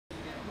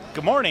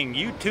Good morning,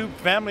 YouTube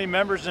family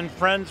members and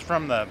friends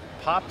from the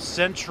Pop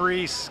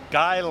Century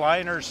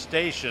Skyliner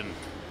Station.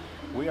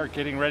 We are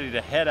getting ready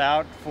to head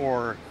out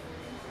for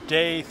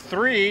day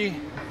 3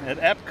 at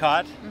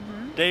Epcot,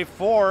 day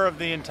 4 of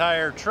the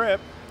entire trip,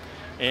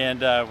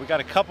 and we got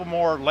a couple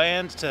more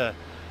lands to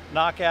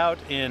knock out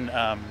in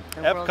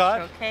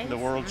Epcot, the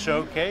World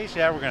Showcase.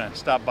 Yeah, we're gonna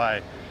stop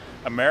by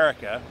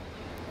America.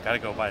 Got to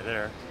go by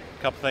there.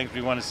 A couple things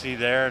we want to see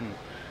there, and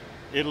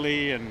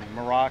Italy and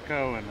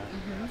Morocco, and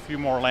a few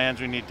more lands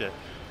we need to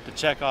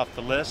check off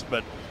the list.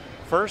 But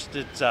first,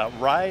 it's a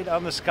ride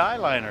on the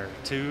Skyliner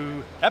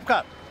to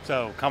Epcot.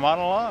 So come on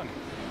along.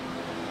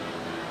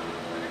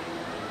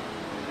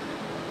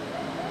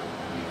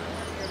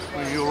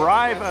 When you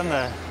arrive on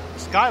the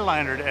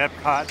Skyliner to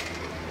Epcot,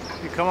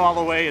 you come all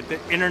the way at the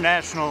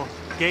International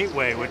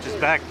Gateway, which is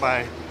backed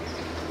by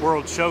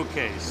World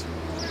Showcase.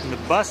 And the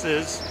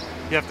buses,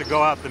 you have to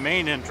go out the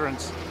main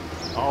entrance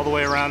all the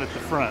way around at the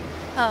front.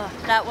 Oh,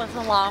 that was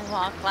a long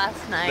walk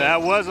last night.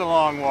 That was a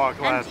long walk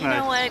last night. And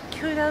you know what?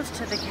 Kudos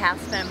to the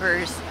cast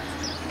members.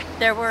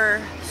 There were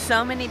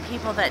so many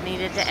people that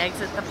needed to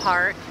exit the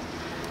park,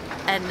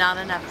 and not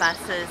enough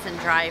buses and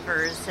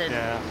drivers. And,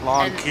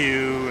 long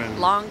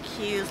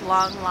queues,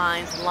 long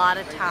lines, a lot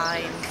of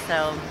time.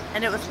 So,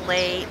 and it was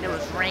late, and it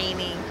was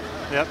raining.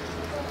 Yep.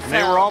 And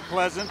they were all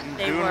pleasant and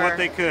doing what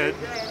they could.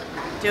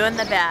 Doing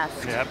the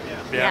best. Yep.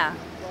 Yeah.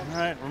 All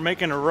right, we're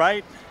making a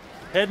right,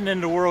 heading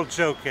into World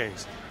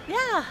Showcase.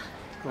 Yeah,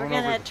 we're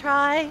gonna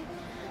try,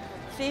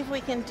 see if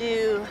we can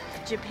do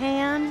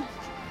Japan,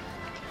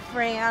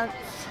 France,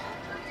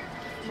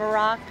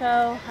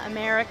 Morocco,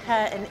 America,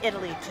 and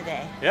Italy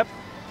today. Yep,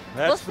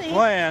 that's the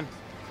plan.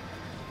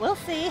 We'll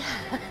see.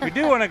 We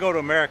do want to go to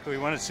America. We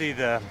want to see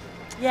the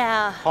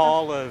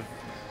Hall of,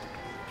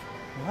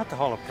 not the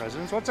Hall of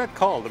Presidents, what's that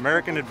called?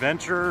 American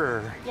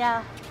Adventure?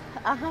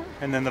 Or,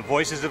 and then the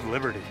Voices of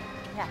Liberty.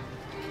 Yeah,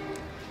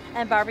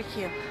 and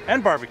barbecue.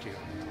 And barbecue.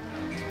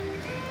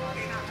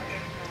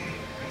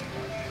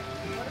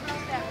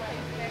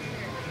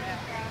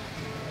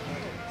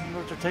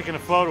 What they're taking a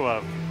photo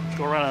of.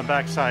 Go around on the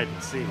back side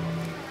and see.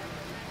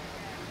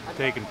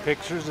 Taking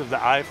pictures of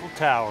the Eiffel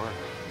Tower.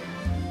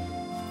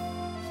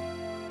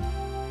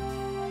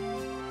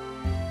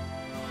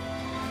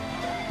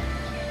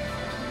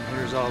 And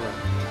here's all the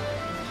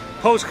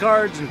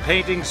postcards and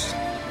paintings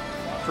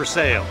for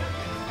sale.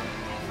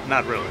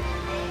 Not really,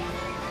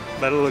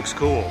 but it looks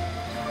cool.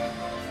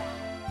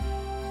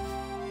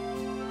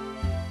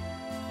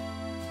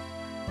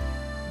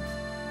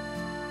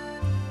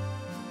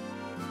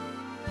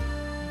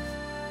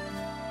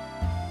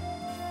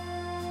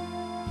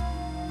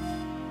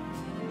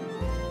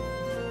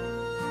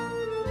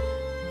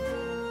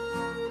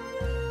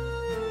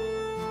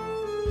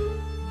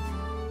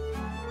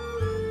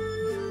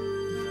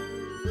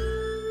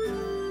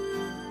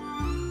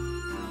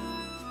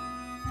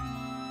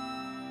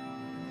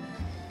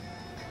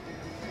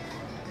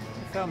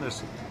 Found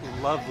this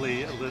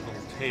lovely little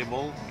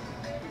table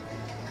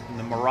in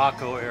the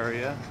Morocco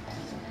area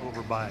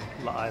over by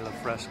Isla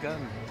Fresca,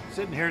 and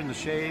sitting here in the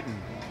shade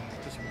and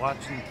just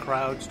watching the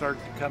crowd start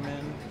to come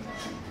in.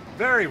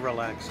 Very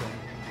relaxing.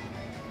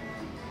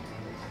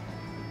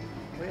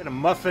 We had a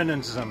muffin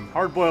and some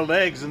hard-boiled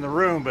eggs in the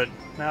room, but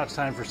now it's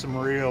time for some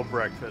real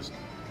breakfast.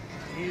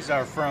 These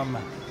are from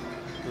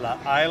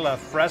Isla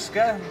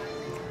Fresca.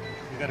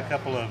 We got a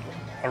couple of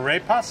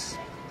arepas.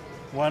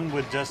 One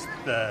with just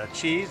the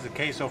cheese, the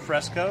queso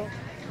fresco,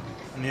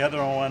 and the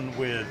other one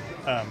with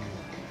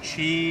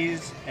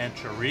cheese and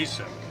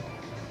chorizo.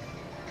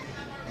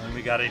 And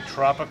we got a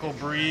tropical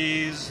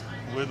breeze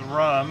with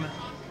rum,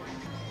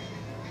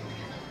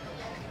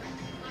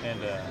 and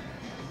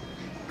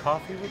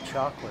coffee with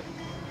chocolate.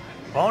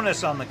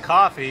 Bonus on the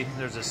coffee,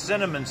 there's a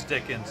cinnamon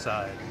stick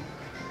inside.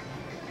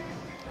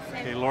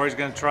 Okay, Lori's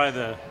gonna try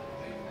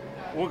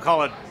we'll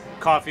call it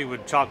coffee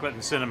with chocolate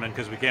and cinnamon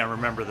because we can't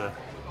remember the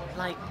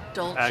like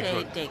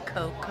Dolce de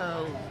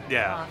Coco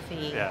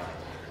coffee. Yeah.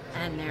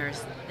 And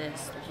there's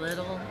this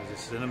little... There's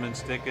a cinnamon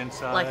stick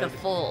inside. Like a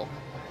full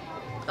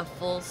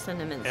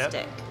cinnamon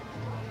stick.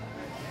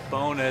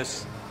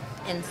 Bonus.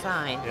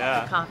 Inside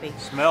the coffee.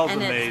 Smells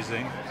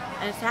amazing.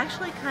 And it's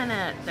actually kind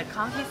of, the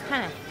coffee's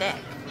kind of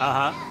thick.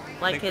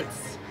 Like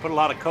it's... Put a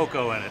lot of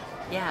cocoa in it.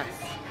 Yes.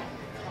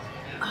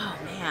 Oh,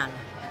 man.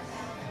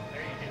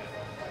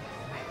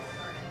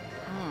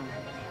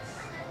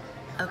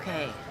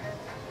 Okay.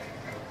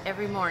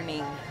 Every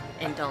morning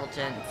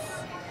indulgence.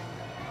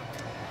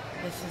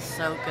 This is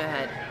so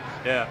good.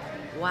 Yeah.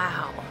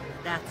 Wow,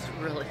 that's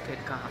really good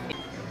coffee.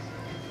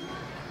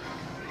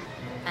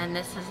 And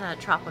this is a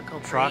tropical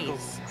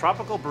breeze.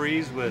 Tropical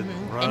breeze with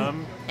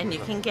rum. And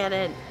you can get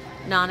it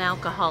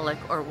non-alcoholic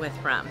or with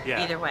rum.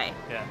 Yeah. Either way,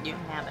 yeah. You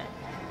can have it.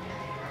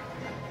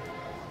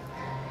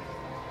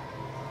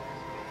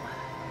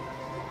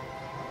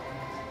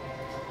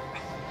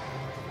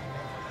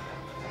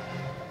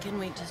 Can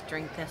we just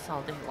drink this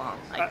all day long?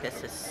 Like,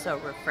 this is so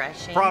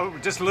refreshing. Probably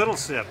just little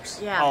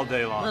sips all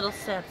day long. Little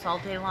sips all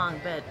day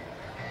long. But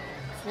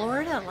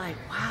Florida, like,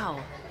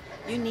 wow,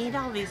 You need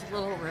all these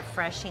little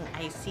refreshing,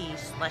 icy,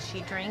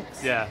 slushy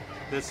drinks. Yeah,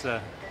 this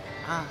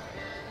Ah.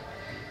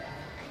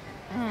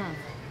 Mm.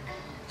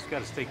 it's got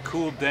to stay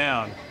cooled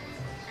down.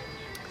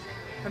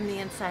 From the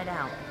inside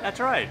out. That's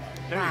right.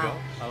 There you Wow.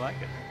 go. I like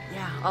it.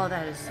 Yeah. Oh,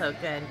 that is so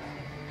good.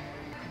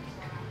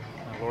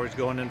 Lori's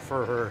going in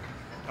for her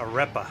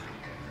arepa.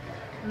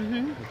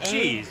 Mm-hmm.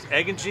 Cheese.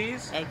 Egg and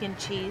cheese? Egg and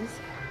cheese.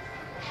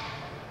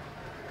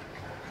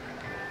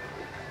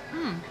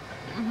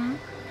 Mm-hmm.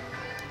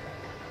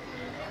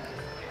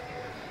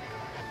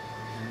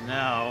 And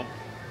now,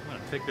 I'm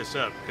going to pick this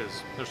up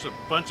because there's a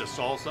bunch of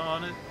salsa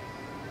on it.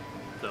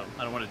 So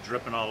I don't want it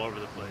dripping all over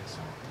the place.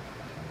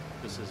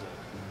 This is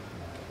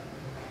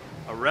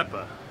a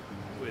arepa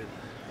with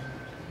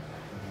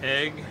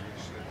egg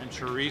and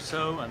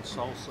chorizo and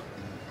salsa.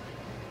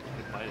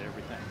 Good bite of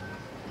everything.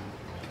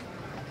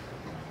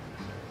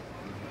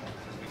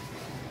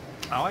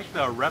 I like the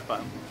arepa.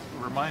 It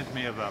reminds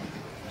me of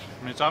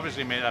I mean, it's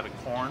obviously made out of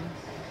corn.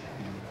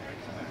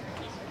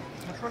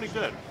 It's really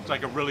good. It's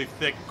like a really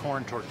thick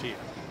corn tortilla.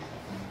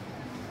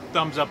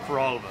 Thumbs up for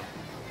all of them.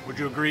 Would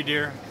you agree,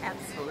 dear?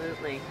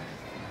 Absolutely.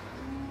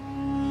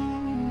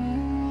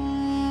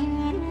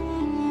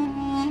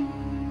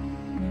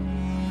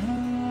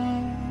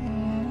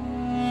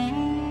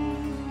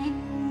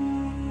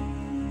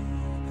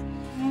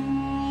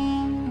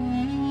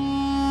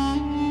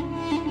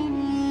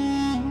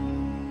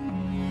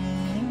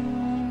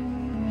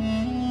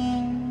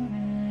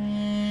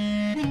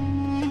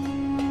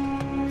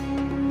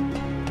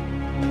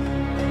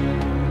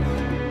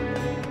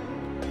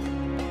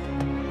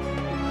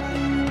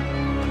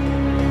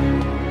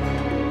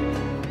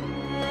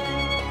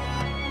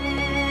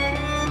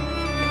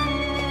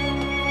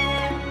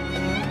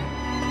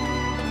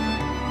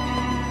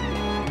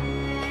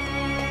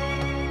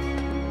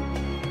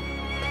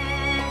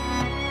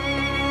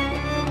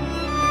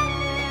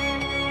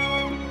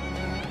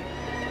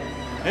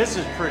 This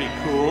is pretty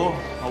cool.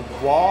 A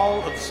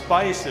wall of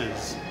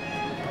spices.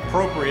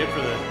 Appropriate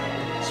for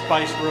the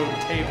Spice Road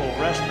Table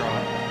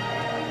restaurant.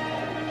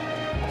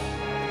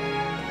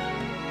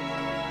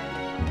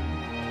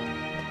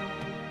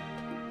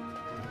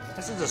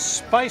 This is a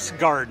spice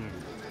garden.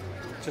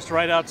 Just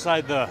right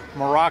outside the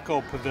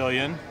Morocco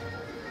Pavilion.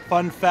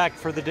 Fun fact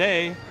for the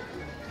day.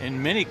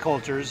 In many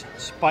cultures,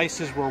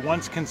 spices were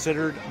once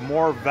considered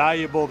more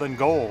valuable than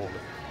gold.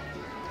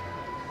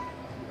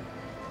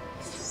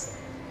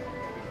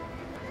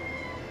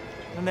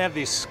 And they have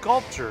these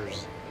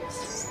sculptures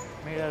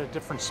made out of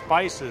different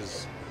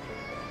spices,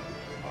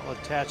 all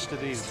attached to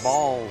these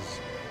balls.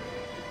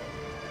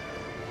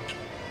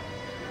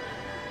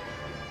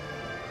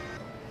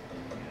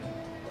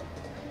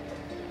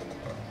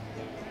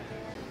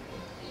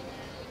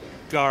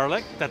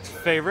 Garlic, that's a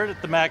favorite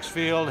at the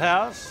Maxfield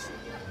house.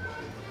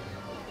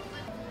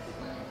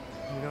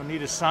 You don't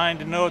need a sign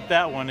to know what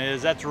that one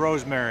is. That's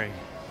rosemary.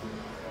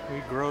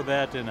 We grow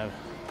that in a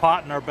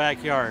pot in our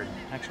backyard.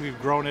 Actually,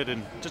 we've grown it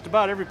in just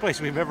about every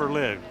place we've ever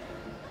lived.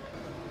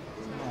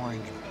 Some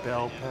orange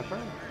bell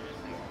pepper.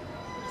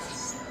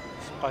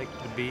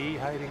 Spiked the bee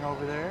hiding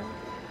over there.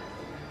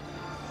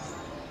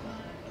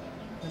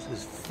 This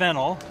is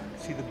fennel.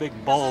 See the big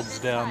bulbs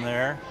down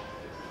there.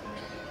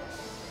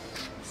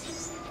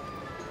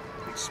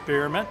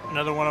 Spearmint,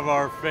 another one of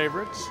our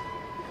favorites.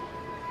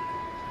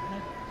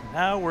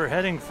 Now we're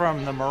heading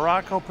from the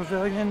Morocco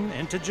Pavilion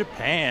into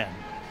Japan.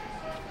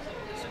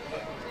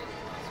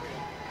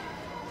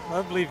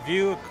 Lovely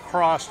view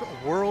across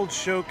World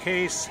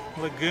Showcase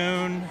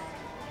Lagoon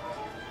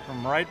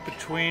from right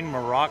between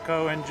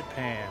Morocco and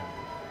Japan.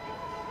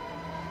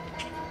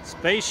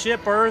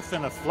 Spaceship Earth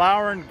and a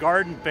flower and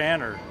garden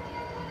banner.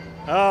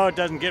 Oh, it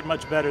doesn't get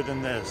much better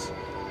than this.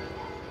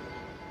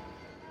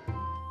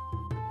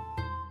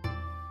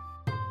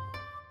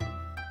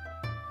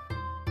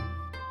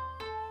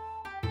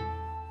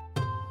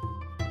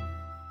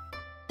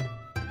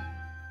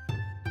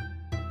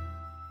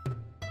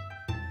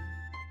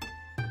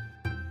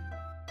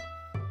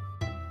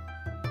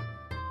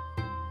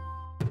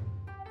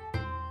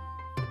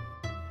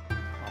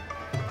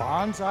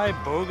 Bonsai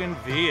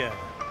Bougainvillea.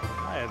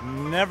 I have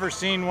never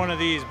seen one of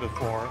these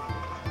before.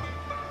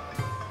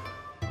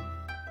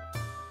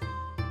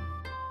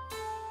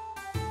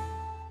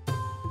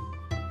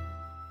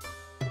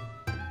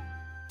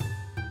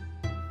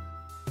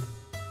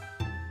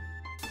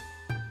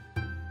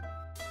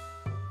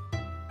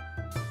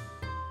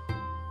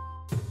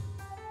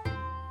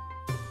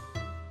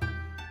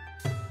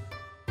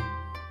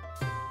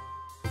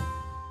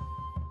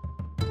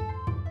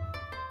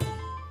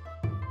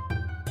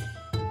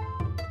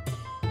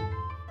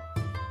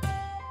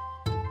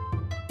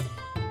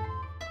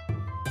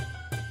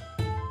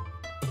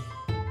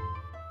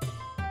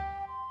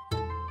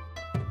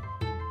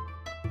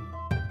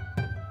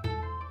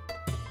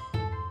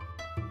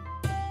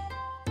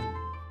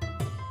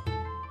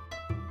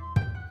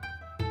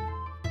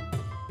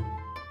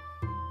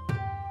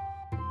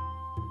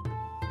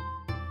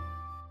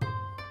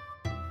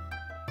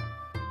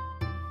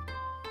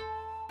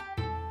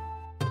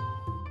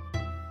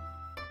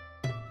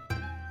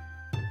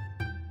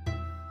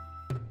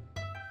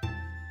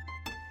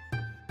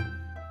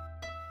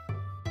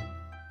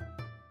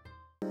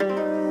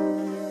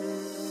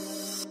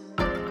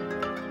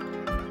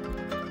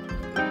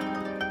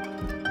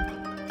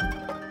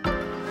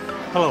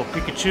 Hello,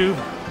 Pikachu.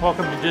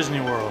 Welcome to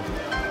Disney World.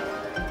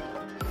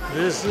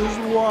 This is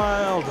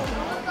wild.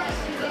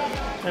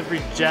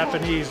 Every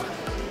Japanese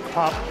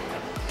pop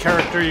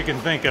character you can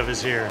think of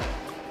is here.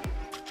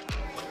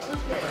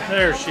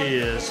 There she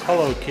is.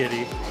 Hello,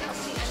 Kitty.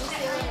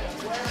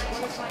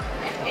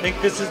 I think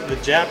this is the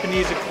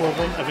Japanese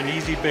equivalent of an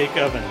easy bake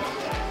oven.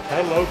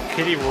 Hello,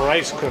 Kitty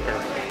rice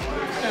cooker.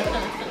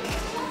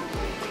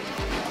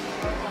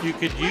 You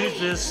could use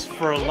this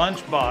for a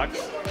lunch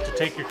box to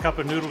take your cup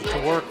of noodles to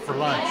work for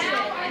lunch.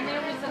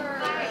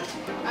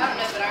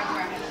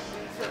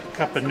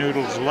 Cup of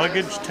noodles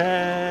luggage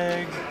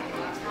tag,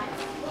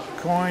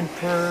 coin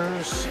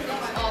purse,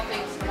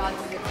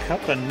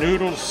 cup of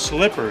noodles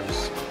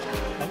slippers.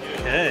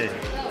 Okay.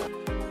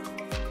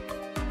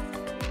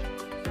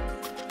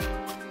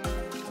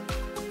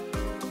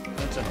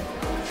 What's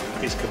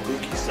these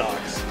kabuki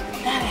socks?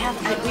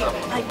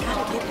 I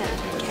gotta get that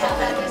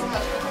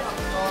cat.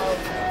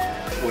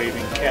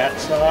 Waving cat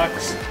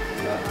socks.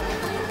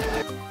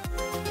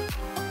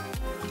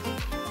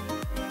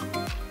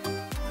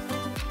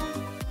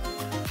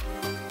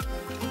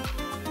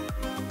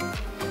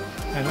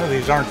 I know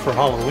these aren't for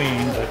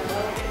Halloween, but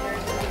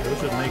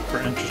those would make for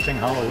interesting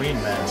Halloween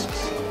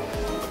masks.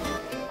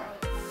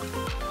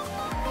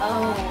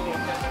 Oh.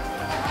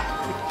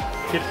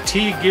 Get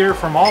tea gear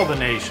from all the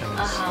nations.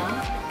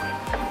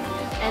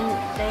 And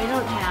they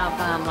don't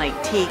have like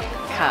tea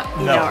cup,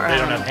 no, know, they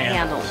don't have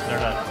handles. They're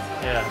not.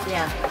 Yeah.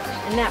 Yeah.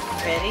 Isn't that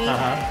pretty?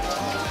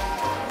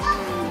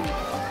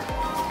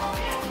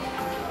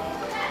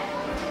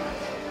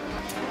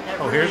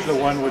 Oh, here's the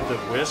one with the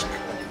whisk.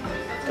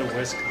 To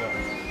whisk the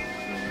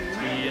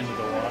tea into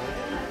the water.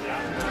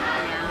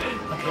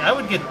 Okay, I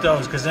would get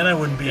those because then I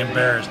wouldn't be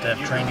embarrassed to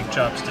have training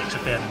chopsticks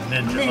if they had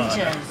ninjas on.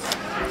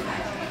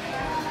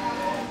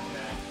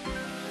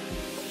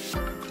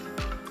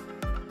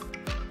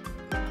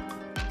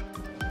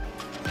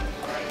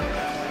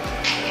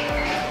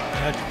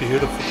 That's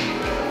beautiful.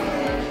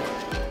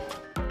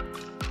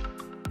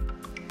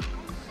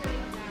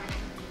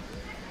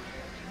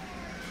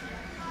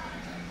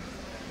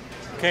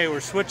 Okay,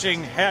 we're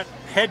switching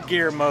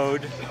headgear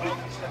mode.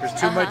 There's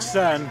too much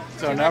sun,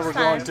 so now we're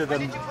going to the...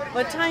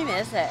 What time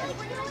is it?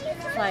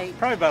 It's like...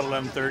 Probably about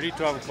 11:30,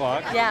 12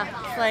 o'clock. Yeah,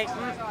 it's like...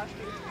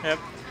 Yep.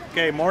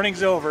 Okay,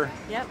 morning's over.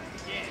 Yep.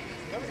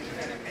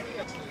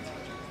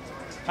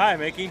 Hi,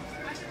 Mickey.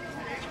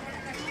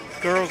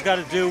 Girl's got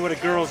to do what a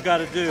girl's got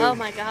to do. Oh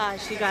my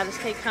gosh, you got to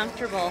stay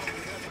comfortable.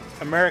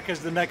 America's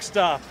the next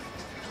stop.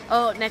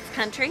 Oh, next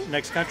country?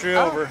 Next country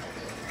over.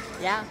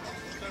 Yeah.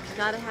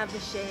 Got to have the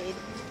shade.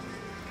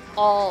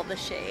 All the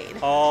shade.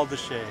 All the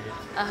shade.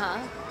 Uh-huh.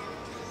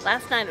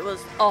 Last night it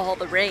was all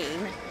the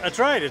rain. That's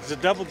right. It's a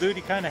double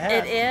duty kind of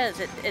hat. It is.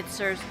 It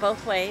serves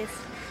both ways.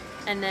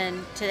 And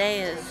then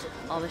today is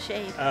all the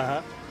shade.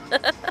 Uh-huh.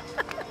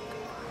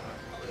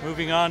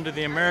 Moving on to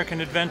the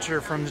American Adventure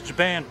from the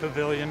Japan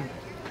Pavilion.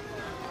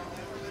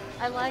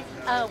 I like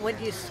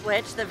when you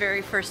switch, the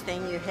very first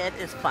thing you hit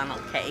is funnel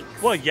cakes.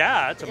 Well,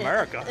 yeah, it's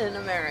America. In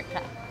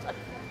America.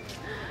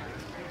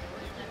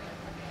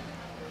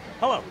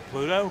 Hello,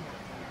 Pluto.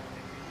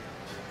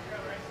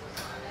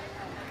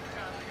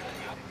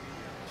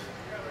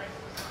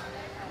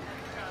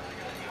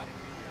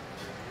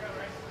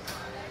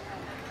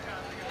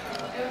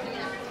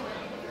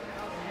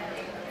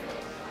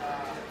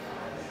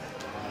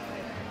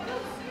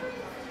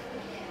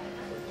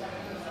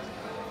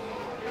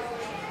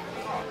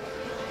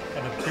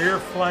 Got a beer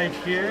flight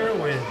here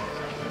with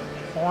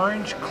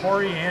orange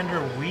coriander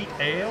wheat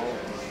ale,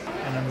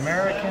 an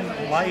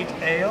American light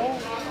ale,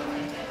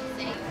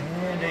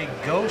 and a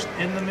Ghost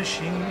in the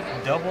Machine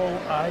double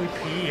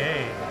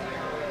IPA.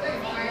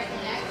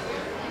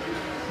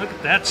 Look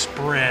at that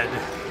spread.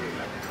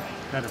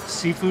 Got a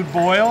seafood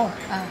boil,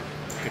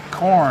 got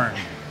corn,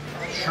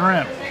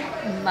 shrimp,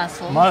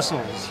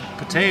 mussels,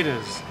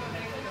 potatoes,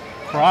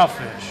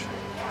 crawfish.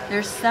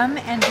 There's some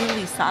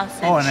andouille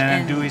sausage. Oh, and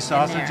an andouille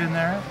sausage in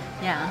there?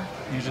 Yeah.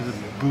 These are the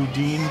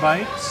boudin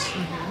bites.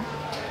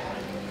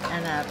 Mm-hmm.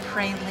 And a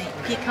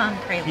praline, pecan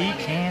praline.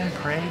 Pecan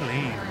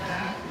praline.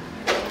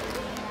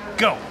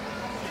 Go!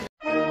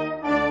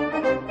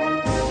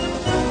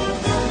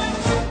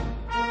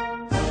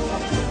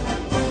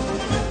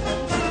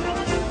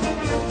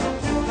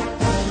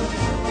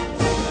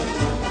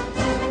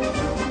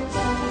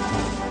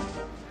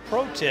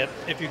 Pro tip,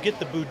 if you get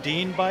the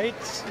boudin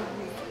bites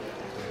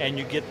and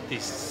you get the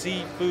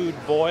seafood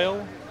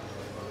boil,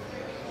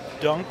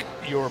 dunk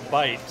your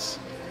bites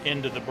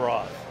into the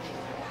broth.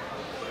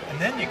 And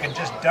then you can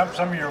just dump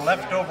some of your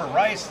leftover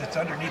rice that's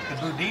underneath the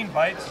boudin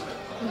bites,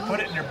 put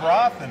it in your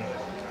broth, and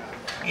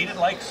eat it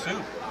like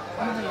soup.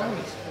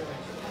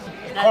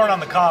 The corn on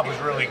the cob was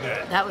really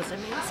good. That was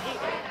amazing.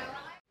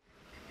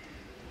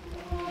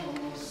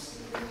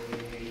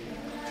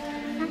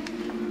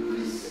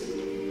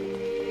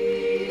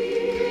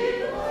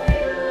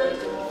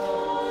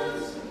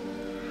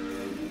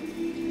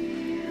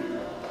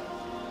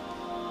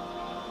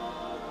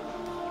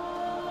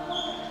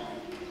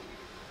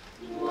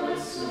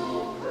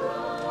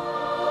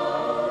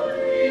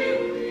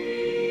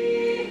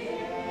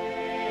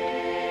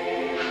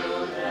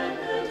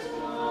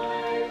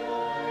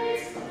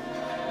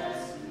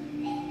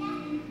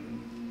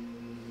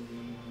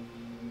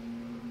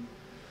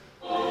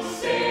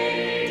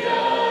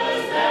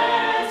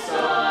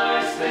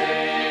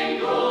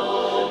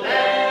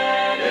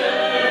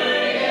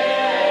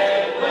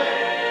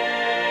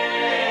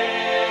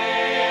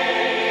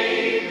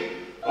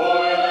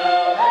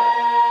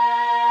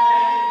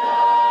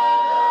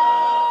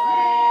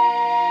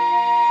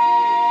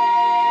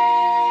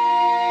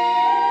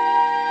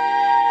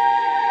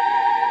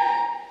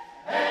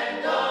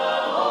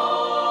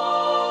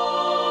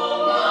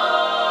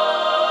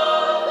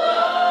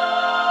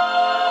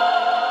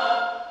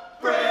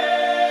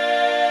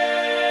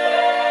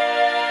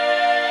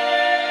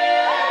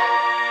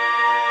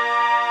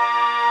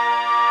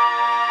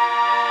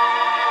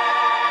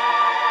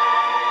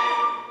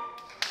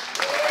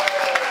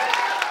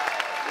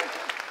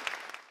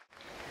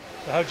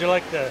 How'd you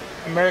like the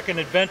American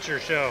Adventure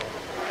show?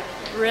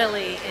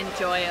 Really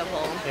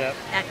enjoyable. Yep.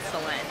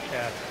 Excellent.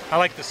 Yeah. I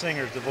like the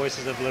singers, the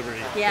Voices of Liberty.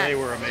 Yes. They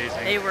were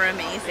amazing. They were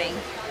amazing.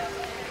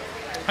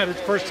 It's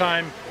the first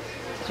time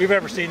we've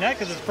ever seen that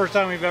because it's the first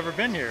time we've ever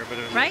been here. But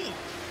it was Right.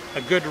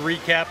 a good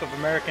recap of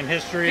American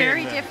history.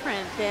 Very and,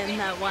 different than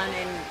the one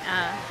in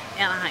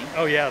Anaheim.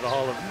 Oh yeah, the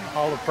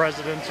Hall of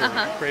Presidents or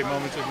Great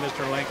Moments with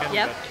Mr. Lincoln.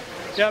 Yep.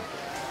 But, yep.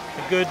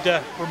 A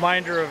good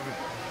reminder of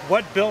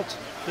what built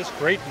this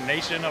great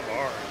nation of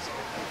ours.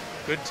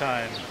 Good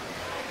time.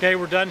 Okay,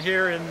 we're done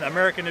here in the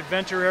American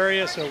Adventure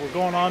area, so we're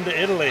going on to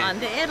Italy. On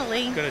to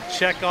Italy. Going to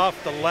check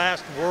off the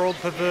last World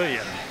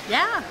Pavilion.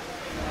 Yeah.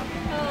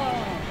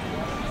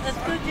 Oh, let's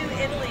go do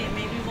Italy and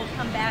maybe we'll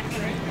come back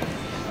and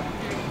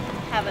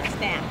have a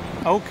snack.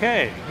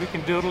 Okay, we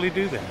can totally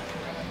do that.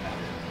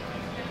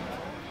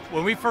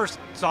 When we first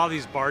saw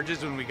these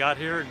barges when we got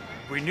here,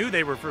 we knew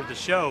they were for the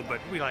show, but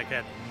we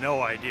had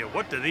no idea.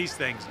 What do these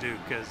things do?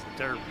 Because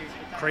they're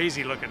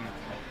crazy looking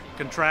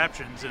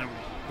contraptions and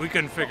we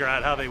couldn't figure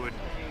out how they would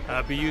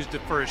be used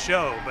for a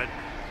show. But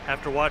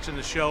after watching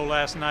the show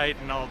last night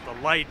and all the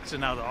lights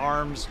and how the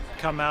arms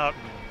come out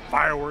and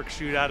fireworks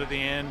shoot out of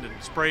the end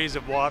and sprays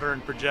of water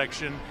and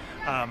projection,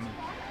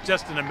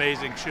 just an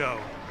amazing show.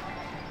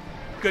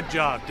 Good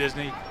job,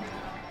 Disney.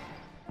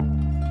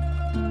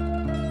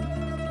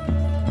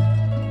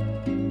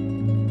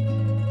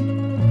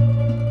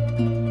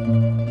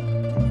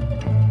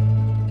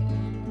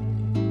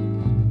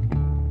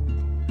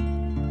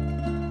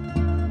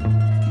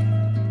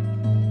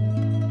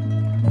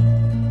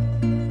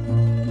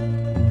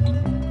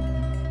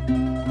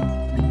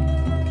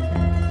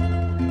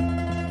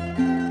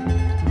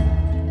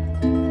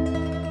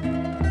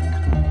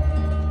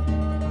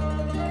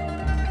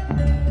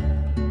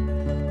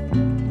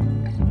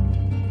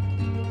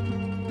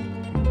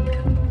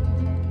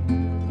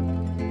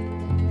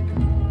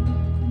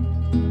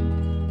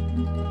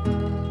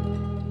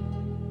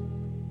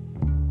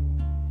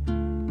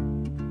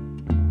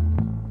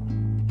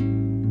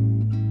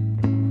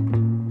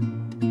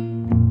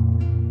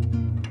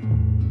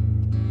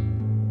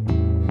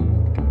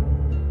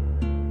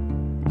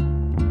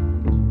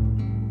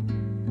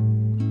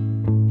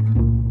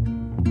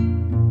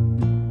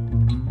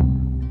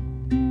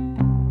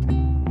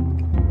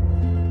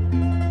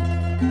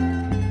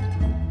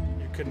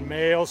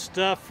 Mail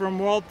stuff from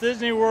Walt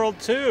Disney World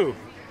too.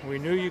 We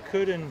knew you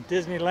could in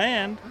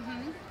Disneyland.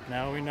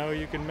 Now we know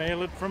you can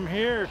mail it from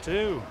here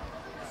too.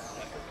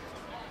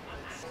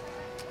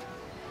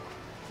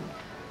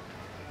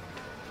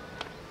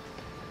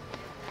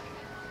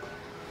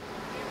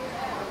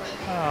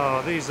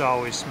 Oh, these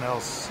always smell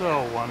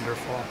so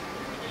wonderful.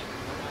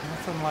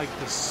 Nothing like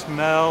the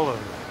smell of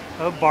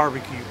a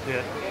barbecue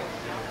pit.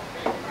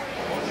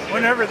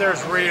 Whenever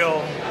there's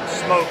real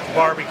smoked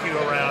barbecue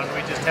around,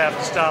 we just have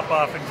to stop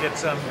off and get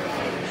some.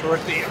 So we're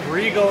at the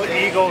Regal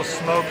Eagle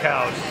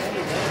Smokehouse.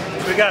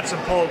 We got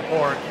some pulled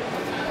pork,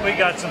 we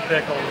got some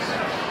pickles,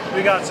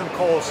 we got some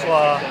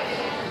coleslaw,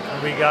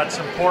 and we got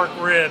some pork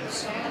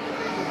ribs,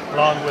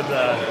 along with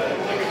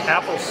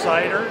apple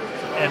cider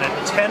and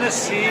a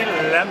Tennessee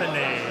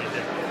lemonade.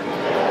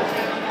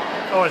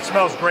 Oh, it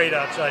smells great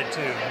outside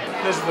too.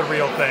 This is the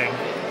real thing.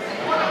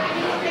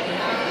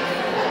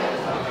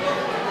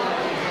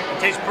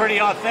 Tastes pretty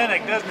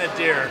authentic, doesn't it,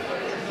 dear?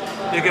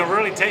 You can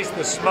really taste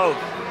the smoke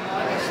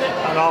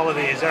on all of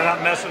these. They're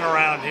not messing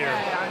around here.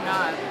 They are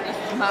not. The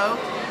smoke.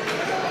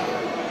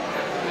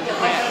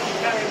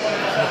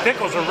 The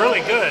pickles are really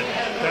good.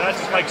 They're not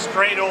just like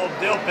straight old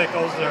dill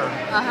pickles. They're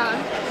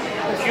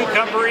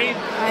cucumbery.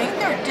 I think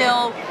they're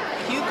dill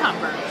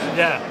cucumbers.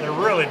 Yeah, they're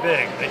really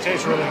big. They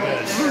taste really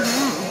good.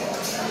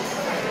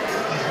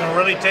 You can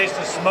really taste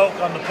the smoke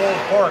on the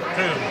pulled pork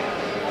too.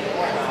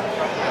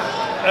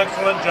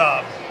 Excellent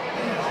job.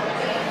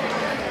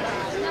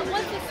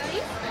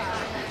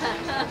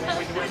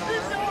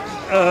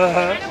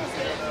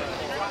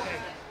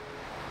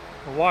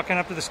 We're walking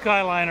up to the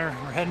Skyliner.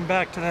 We're heading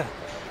back to the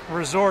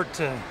resort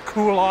to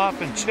cool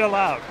off and chill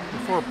out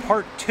before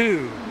part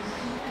 2.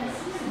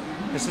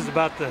 This is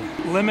about the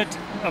limit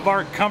of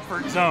our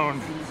comfort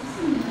zone.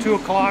 2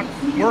 o'clock,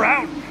 we're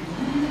out.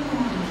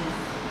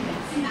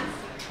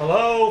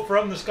 Hello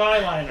from the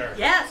Skyliner.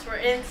 Yes, we're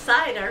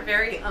inside our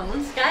very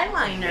own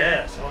Skyliner.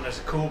 Yes, on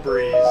this cool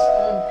breeze.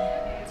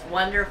 It's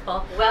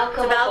wonderful.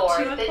 Welcome it's about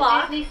aboard 2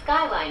 o'clock. the Disney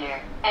Skyliner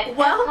at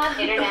Welcome. Epcot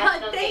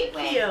International Thank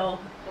Gateway. you.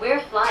 We're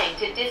flying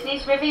to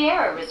Disney's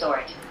Riviera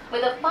Resort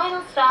with a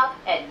final stop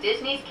at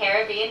Disney's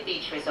Caribbean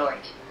Beach Resort.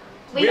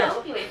 We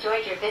hope you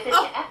enjoyed your visit to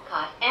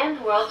Epcot and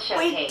World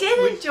Showcase. We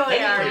did enjoy our Did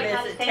you learn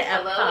how to visit to say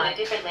hello in a Epcot.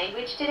 different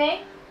language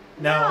today?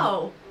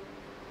 No.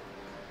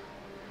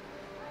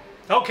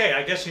 Okay,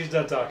 I guess she's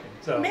done talking.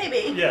 So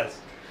Maybe. Yes.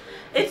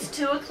 It's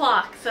 2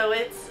 o'clock, so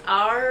it's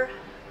our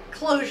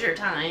closure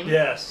time.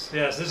 Yes,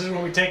 yes. This is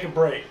when we take a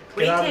break.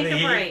 We Get out of take the a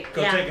heat, break,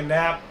 go yeah. take a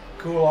nap,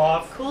 cool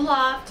off. Cool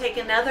off, take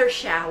another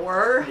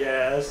shower,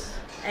 Yes.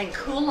 and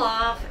cool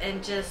off,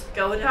 and just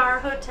go to our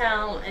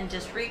hotel and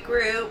just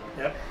regroup.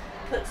 Yep.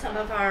 Put some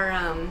of our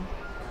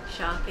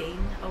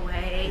shopping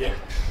away.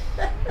 Yeah.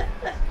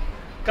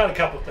 Got a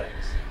couple things.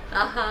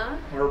 Uh-huh.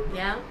 We're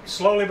Yeah.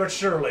 slowly but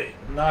surely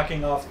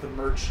knocking off the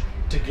merch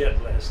to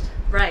get list.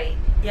 Right.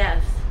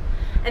 Yes.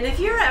 And if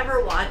you're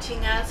ever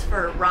watching us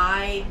for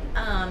ride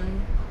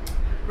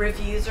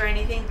reviews or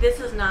anything, this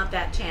is not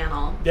that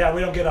channel. Yeah,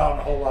 we don't get on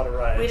a whole lot of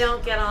rides. We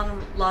don't get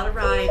on a lot of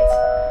rides.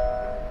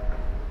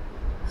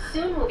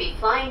 Soon we'll be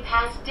flying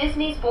past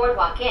Disney's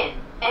Boardwalk Inn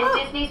and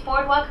Disney's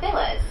Boardwalk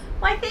Villas.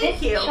 Why, thank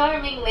This you.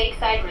 charming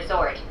lakeside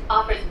resort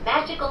offers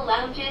magical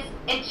lounges,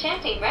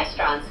 enchanting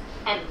restaurants,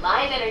 and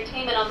live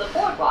entertainment on the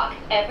boardwalk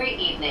every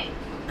evening.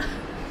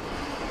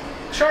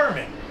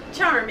 Charming.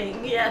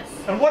 Charming, yes.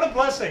 And what a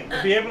blessing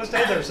to be able to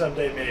stay there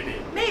someday, maybe.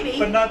 Maybe.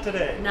 But not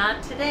today.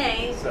 Not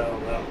today. So,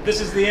 this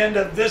is the end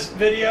of this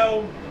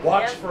video.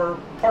 Watch Yep. for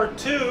part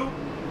 2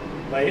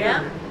 later.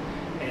 Yeah.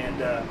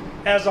 And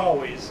as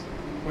always,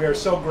 we are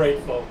so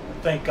grateful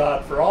and thank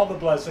God for all the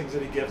blessings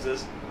that He gives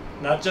us,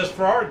 not just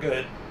for our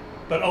good,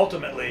 but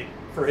ultimately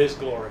for His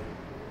glory.